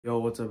Yo,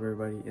 what's up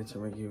everybody? It's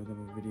Ricky here with a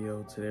new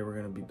video. Today we're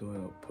going to be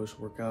doing a push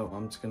workout.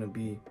 I'm just going to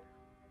be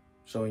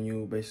showing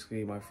you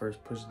basically my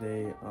first push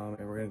day, and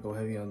we're going to go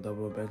heavy on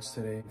dumbbell bench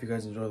today. If you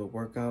guys enjoy the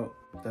workout,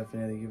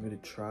 definitely give it a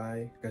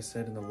try. Like I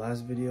said in the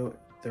last video,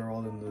 they're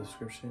all in the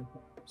description.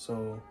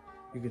 So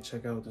you can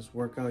check out this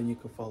workout and you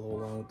can follow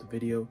along with the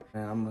video.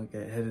 And I'm going to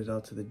get headed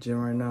out to the gym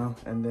right now.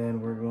 And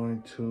then we're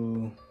going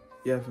to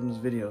from this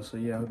video. So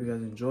yeah, I hope you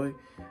guys enjoy,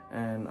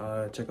 and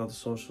check out the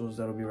socials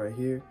that'll be right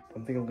here. I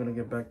think I'm gonna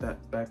get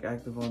back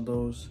active on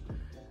those,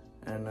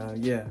 and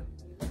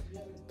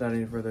without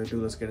any further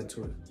ado, let's get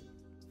into it.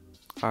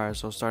 Alright,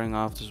 so starting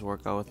off this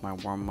workout with my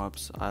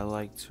warm-ups, I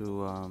like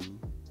to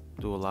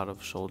do a lot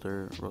of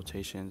shoulder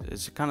rotations.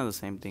 It's kind of the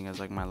same thing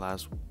as like my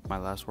last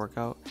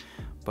workout,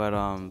 but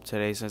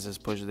today, since it's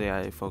push day,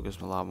 I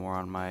focused a lot more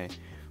on my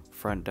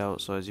front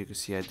delt. So as you can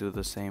see, I do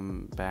the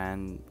same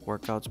band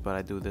workouts, but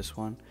I do this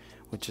one,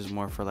 which is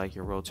more for like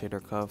your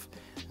rotator cuff,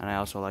 and I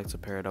also like to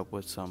pair it up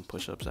with some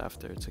push-ups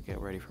after to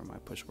get ready for my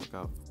push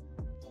workout.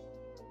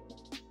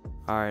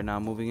 Alright, now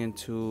moving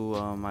into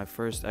my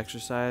first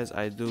exercise,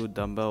 I do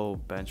dumbbell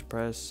bench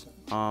press.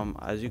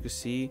 As you can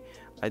see,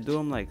 I do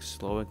them like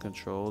slow and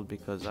controlled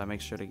because I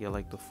make sure to get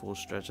like the full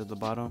stretch at the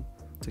bottom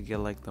to get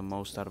like the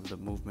most out of the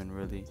movement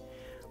really.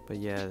 But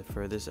yeah,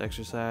 for this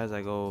exercise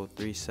I go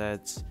 3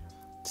 sets,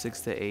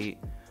 6 to 8.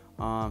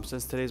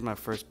 Since today's my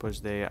first push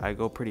day, I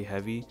go pretty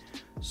heavy,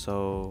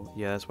 so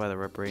yeah, that's why the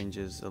rep range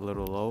is a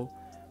little low.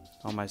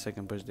 On my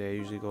second push day, I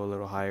usually go a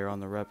little higher on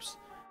the reps.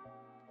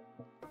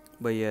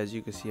 But yeah, as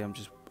you can see, I'm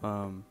just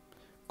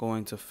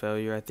going to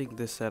failure. I think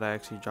this set I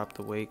actually dropped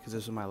the weight because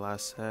this was my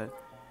last set.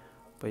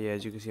 But yeah,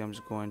 as you can see, I'm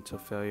just going to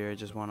failure.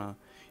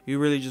 You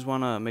really just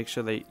wanna make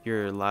sure that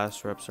your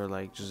last reps are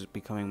like just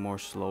becoming more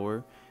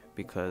slower,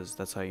 because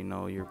that's how you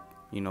know you're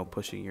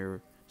pushing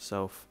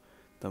yourself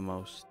the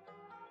most.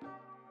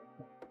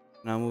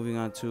 Now moving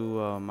on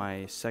to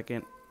my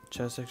second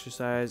chest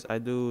exercise, I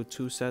do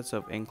 2 sets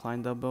of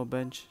incline dumbbell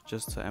bench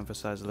just to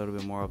emphasize a little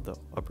bit more of the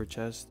upper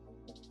chest.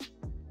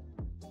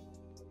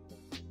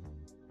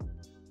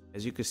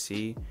 As you can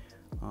see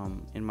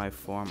in my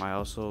form, I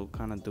also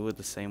kind of do it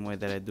the same way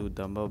that I do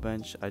dumbbell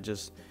bench. I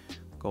just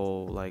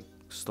go like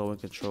slow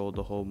and control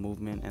the whole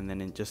movement, and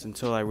then just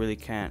until I really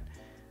can't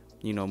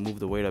move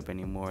the weight up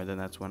anymore, then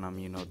that's when I'm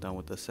done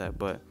with the set.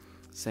 But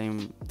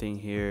same thing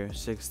here,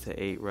 6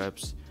 to 8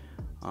 reps.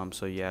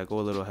 So yeah, I go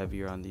a little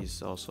heavier on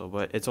these also,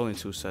 but it's only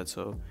 2 sets,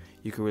 so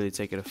you can really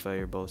take it to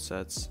failure both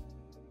sets.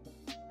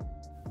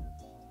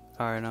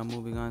 Alright, now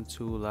moving on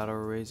to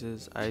lateral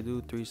raises. I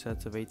do 3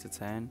 sets of 8 to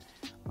 10.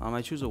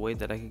 I choose a weight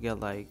that I could get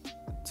like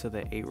to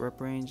the 8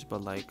 rep range,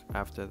 but like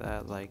after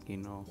that, like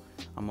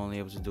I'm only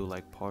able to do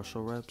like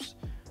partial reps,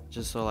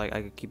 just so like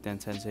I could keep the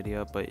intensity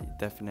up, but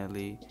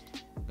definitely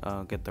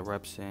get the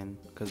reps in,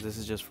 because this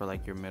is just for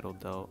like your middle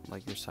delt,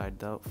 like your side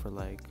delt, for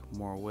like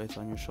more width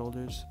on your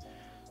shoulders.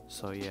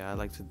 So yeah, I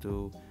like to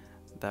do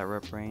that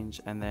rep range.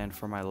 And then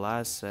for my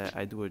last set,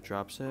 I do a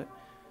drop set.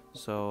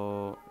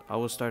 So I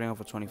was starting off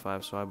with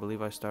 25, so I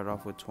believe I started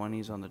off with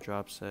 20s on the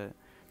drop set,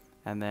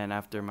 and then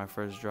after my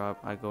first drop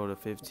I go to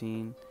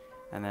 15,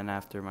 and then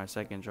after my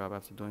second drop,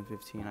 after doing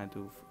 15, I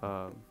do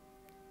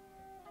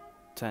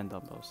 10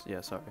 dumbbells.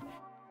 Yeah, sorry.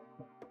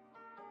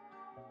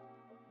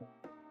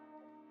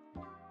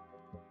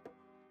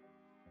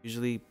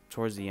 Usually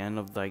towards the end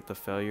of like the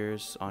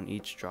failures on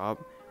each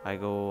drop, I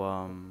go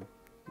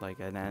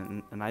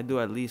and I do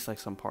at least like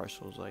some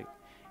partials, like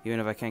even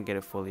if I can't get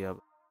it fully up.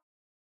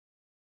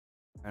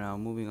 And now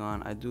moving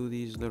on, I do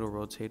these little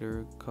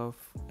rotator cuff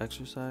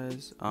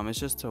exercise. It's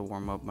just to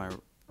warm up my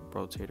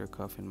rotator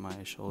cuff in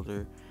my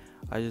shoulder.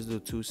 I just do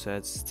 2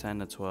 sets, 10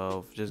 to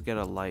 12. Just get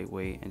a light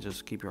weight and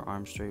just keep your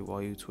arm straight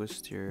while you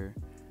twist your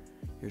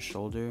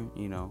shoulder.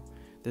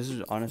 This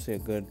is honestly a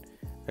good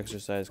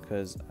exercise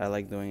because I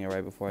like doing it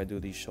right before I do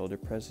these shoulder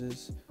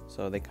presses,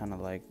 so they kind of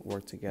like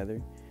work together.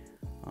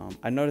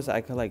 I noticed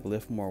I could like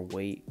lift more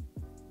weight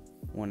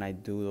when I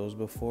do those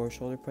before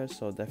shoulder press,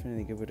 so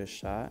definitely give it a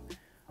shot.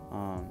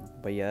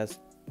 But yeah, that's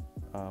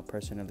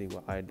personally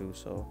what I do.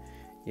 So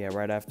yeah,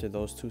 right after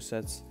those 2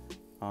 sets,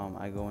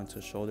 I go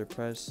into shoulder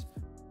press.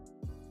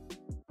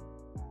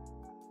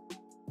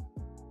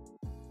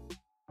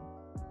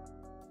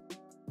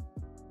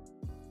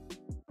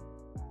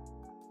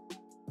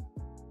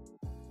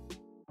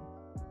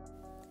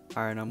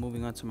 Alright, now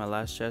moving on to my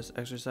last chest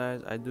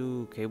exercise, I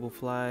do cable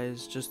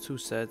flies, just 2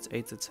 sets,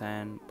 8 to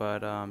 10.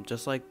 But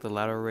just like the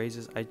lateral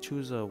raises, I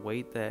choose a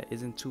weight that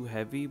isn't too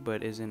heavy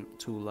but isn't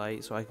too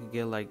light, so I could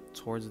get like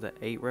towards the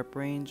 8 rep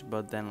range.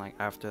 But then like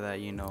after that,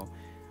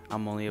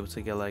 I'm only able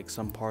to get like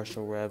some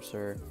partial reps,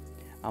 or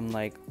I'm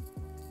like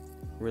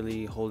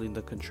really holding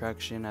the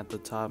contraction at the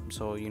top,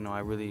 so I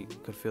really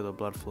could feel the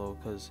blood flow,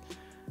 because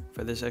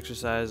for this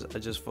exercise I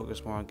just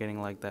focus more on getting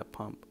like that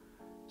pump.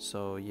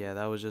 So yeah,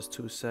 that was just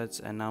 2 sets.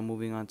 And now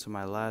moving on to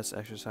my last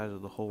exercise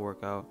of the whole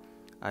workout,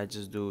 I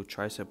just do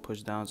tricep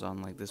push downs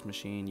on like this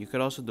machine. You could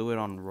also do it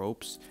on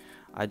ropes.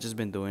 I just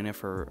been doing it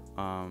for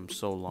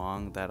so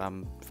long that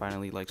I'm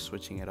finally like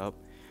switching it up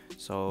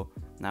So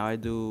now I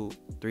do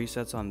 3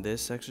 sets on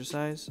this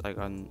exercise, like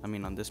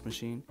on this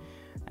machine,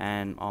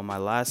 and on my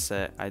last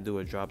set I do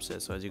a drop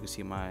set. So as you can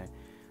see, my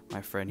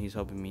friend, he's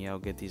helping me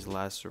out get these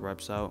last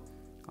reps out,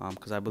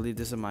 because I believe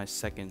this is my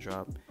second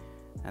drop,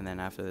 and then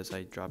after this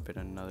I drop it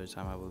another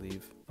time, I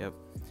believe. Yep.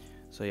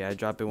 So yeah, I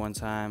drop it one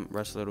time,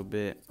 rest a little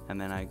bit,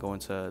 and then I go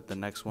into the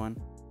next one.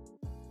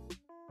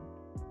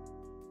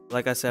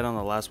 Like I said on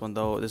the last one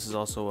though, this is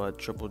also a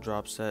triple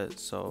drop set,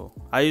 so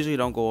I usually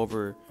don't go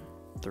over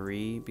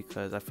 3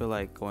 because I feel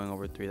like going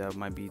over 3, that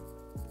might be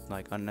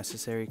like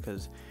unnecessary,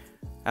 because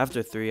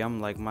after 3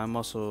 I'm like, my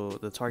muscle,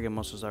 the target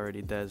muscle is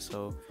already dead,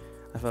 so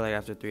I feel like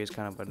after 3 is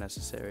kind of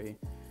unnecessary.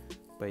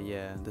 But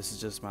yeah, this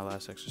is just my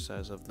last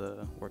exercise of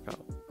the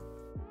workout.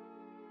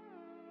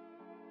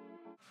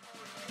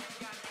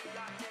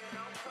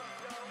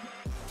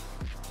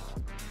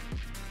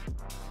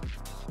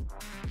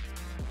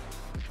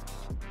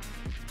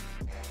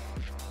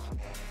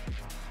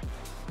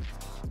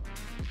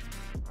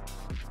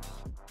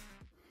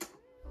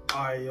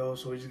 Alright, yo,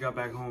 so we just got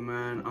back home,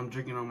 man. I'm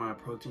drinking on my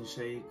protein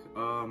shake.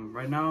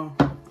 Right now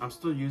I'm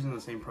still using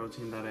the same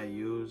protein that I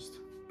used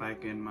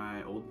back in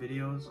my old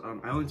videos.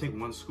 I only take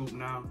 1 scoop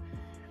now,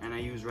 and I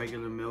use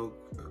regular milk,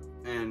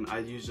 and I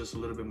use just a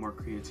little bit more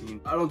creatine.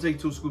 I don't take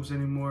 2 scoops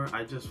anymore.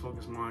 I just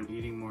focus more on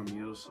eating more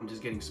meals. I'm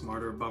just getting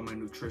smarter about my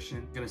nutrition.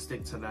 I'm gonna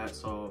stick to that,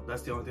 so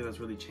that's the only thing that's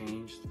really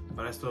changed.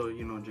 But I still,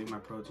 you know, drink my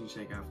protein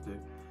shake after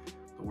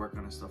the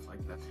workout and stuff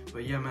like that.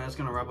 But yeah, man, that's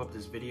gonna wrap up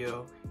this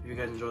video. If you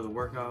guys enjoy the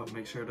workout,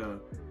 make sure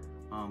to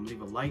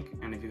leave a like,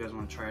 and if you guys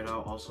want to try it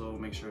out, also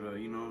make sure to,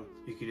 you know,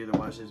 you could either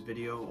watch this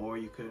video or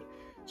you could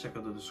check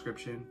out the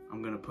description.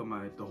 I'm gonna put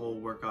the whole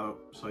workout,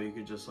 so you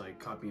could just like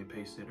copy and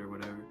paste it or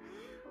whatever,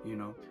 you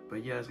know.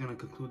 But yeah, it's gonna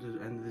conclude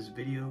the end of this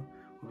video.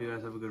 Hope you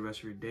guys have a good rest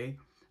of your day,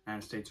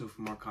 and stay tuned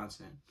for more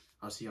content.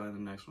 I'll see y'all in the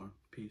next one.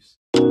 Peace.